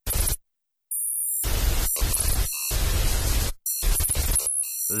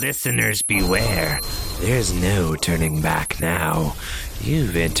Listeners beware, there's no turning back now.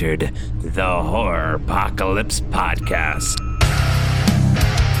 You've entered the Horror Apocalypse Podcast.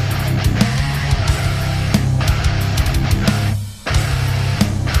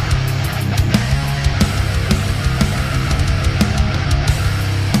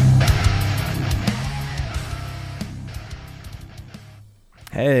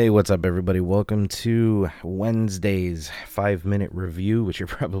 Hey, what's up, everybody? Welcome to Wednesday's 5-minute review, which you're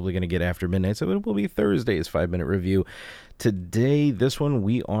probably going to get after midnight, so it will be Thursday's 5-minute review. Today, this one,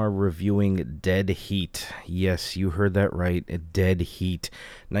 we are reviewing Dead Heat. Yes, you heard that right, Dead Heat.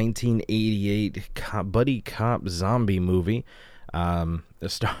 1988 buddy cop zombie movie,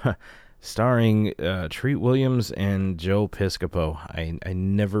 starring Treat Williams and Joe Piscopo. I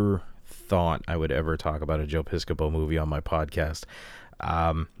never thought I would ever talk about a Joe Piscopo movie on my podcast.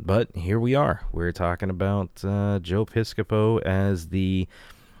 But here we are. We're talking about Joe Piscopo as the,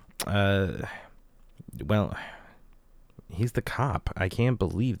 he's the cop. I can't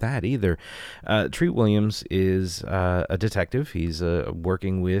believe that either. Treat Williams is a detective. He's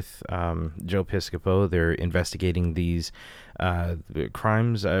working with Joe Piscopo. They're investigating these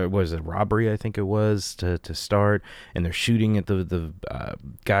crimes. Was it robbery? I think it was to start, and they're shooting at the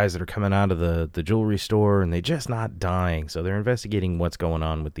guys that are coming out of the jewelry store, and they're just not dying. So they're investigating what's going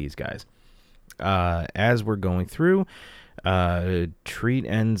on with these guys. As we're going through, Treat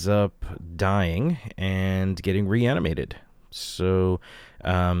ends up dying and getting reanimated. So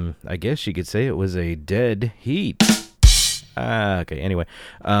I guess you could say it was a dead heat. Okay, anyway.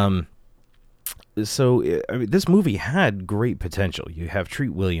 So this movie had great potential. You have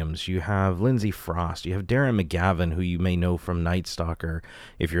Treat Williams, you have Lindsay Frost, you have Darren McGavin, who you may know from Night Stalker.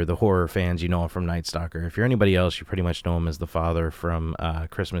 If you're the horror fans, you know him from Night Stalker. If you're anybody else, you pretty much know him as the father from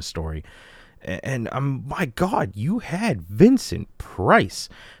Christmas Story. And my God, you had Vincent Price.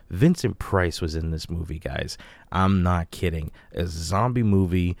 Vincent Price was in this movie, guys. I'm not kidding. A zombie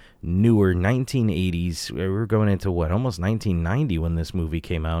movie, newer, 1980s. We were going into almost 1990 when this movie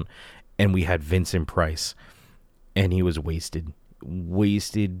came out. And we had Vincent Price, and he was wasted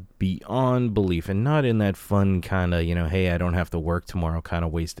beyond belief, and not in that fun kind of, hey, I don't have to work tomorrow kind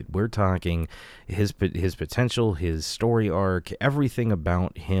of wasted. We're talking his potential, his story arc, everything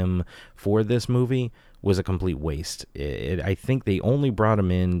about him for this movie was a complete waste. I think they only brought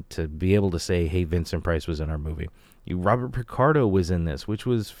him in to be able to say, hey, Vincent Price was in our movie. Robert Picardo was in this, which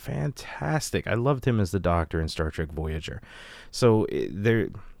was fantastic. I loved him as the Doctor in Star Trek Voyager. So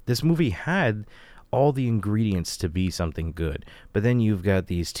this movie had all the ingredients to be something good, but then you've got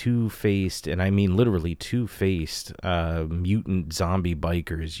these two-faced, and I mean literally two-faced, mutant zombie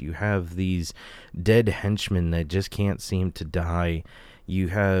bikers. You have these dead henchmen that just can't seem to die. You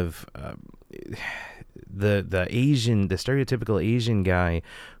have the stereotypical Asian guy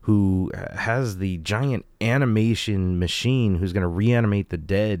who has the giant animation machine who's going to reanimate the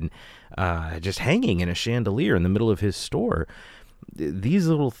dead, just hanging in a chandelier in the middle of his store. These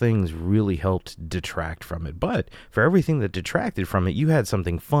little things really helped detract from it. But for everything that detracted from it, you had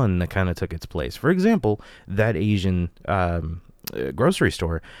something fun that kind of took its place. For example, that Asian grocery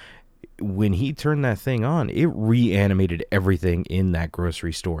store, when he turned that thing on, it reanimated everything in that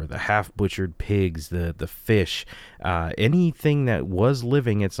grocery store. The half-butchered pigs, the fish, anything that was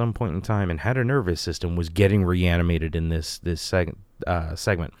living at some point in time and had a nervous system was getting reanimated in this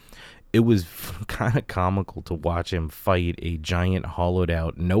segment. It was kind of comical to watch him fight a giant,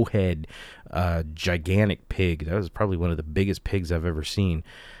 hollowed-out, no-head, gigantic pig. That was probably one of the biggest pigs I've ever seen.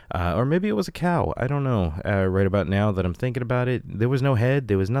 Or maybe it was a cow. I don't know. Right about now that I'm thinking about it, there was no head.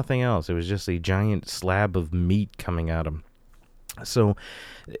 There was nothing else. It was just a giant slab of meat coming at him. So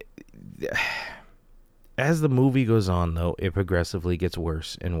as the movie goes on, though, it progressively gets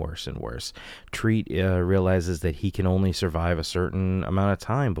worse and worse and worse. Treat realizes that he can only survive a certain amount of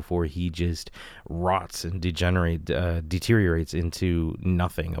time before he just rots and deteriorates into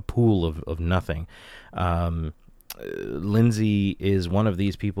nothing, a pool of nothing. Lindsay is one of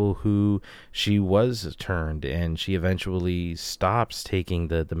these people who she was turned, and she eventually stops taking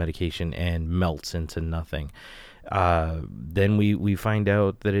the medication and melts into nothing. Then we find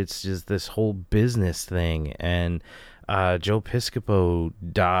out that it's just this whole business thing, and Joe Piscopo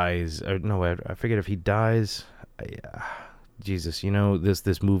dies. I forget if he dies. Jesus,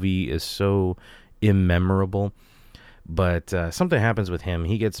 this movie is so immemorable. But something happens with him.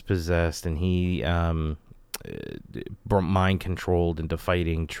 He gets possessed, and he mind controlled into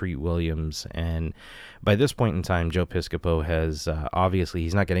fighting Treat Williams. And by this point in time, Joe Piscopo has obviously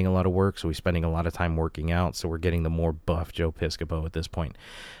he's not getting a lot of work, so he's spending a lot of time working out. So we're getting the more buff Joe Piscopo at this point.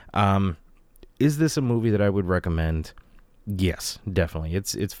 Is this a movie that I would recommend? Yes, definitely.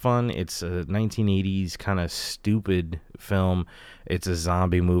 It's fun. It's a 1980s kind of stupid film. It's a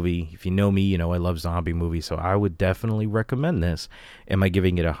zombie movie. If you know me, you know I love zombie movies, so I would definitely recommend this. Am I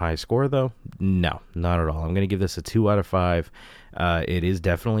giving it a high score though? No, not at all. I'm going to give this a 2 out of 5. It is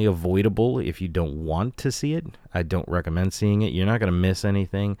definitely avoidable if you don't want to see it. I don't recommend seeing it. You're not going to miss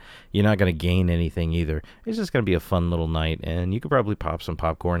anything. You're not going to gain anything either. It's just going to be a fun little night, and you could probably pop some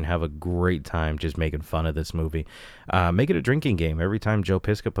popcorn and have a great time just making fun of this movie. Make it a drinking game. Every time Joe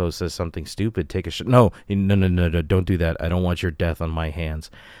Piscopo says something stupid, take a shot. No, don't do that. I don't want your death on my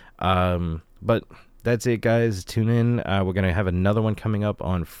hands. But that's it, guys. Tune in. We're going to have another one coming up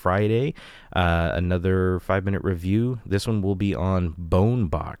on Friday. Another 5-minute review. This one will be on Bone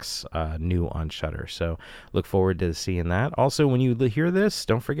Box, new on Shudder. So look forward to seeing that. Also, when you hear this,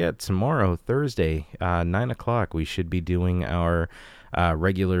 don't forget, tomorrow, Thursday, 9 o'clock, we should be doing our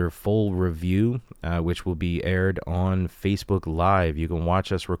regular full review, which will be aired on Facebook Live. You can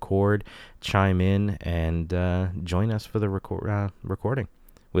watch us record, chime in, and join us for the recording.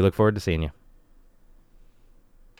 We look forward to seeing you.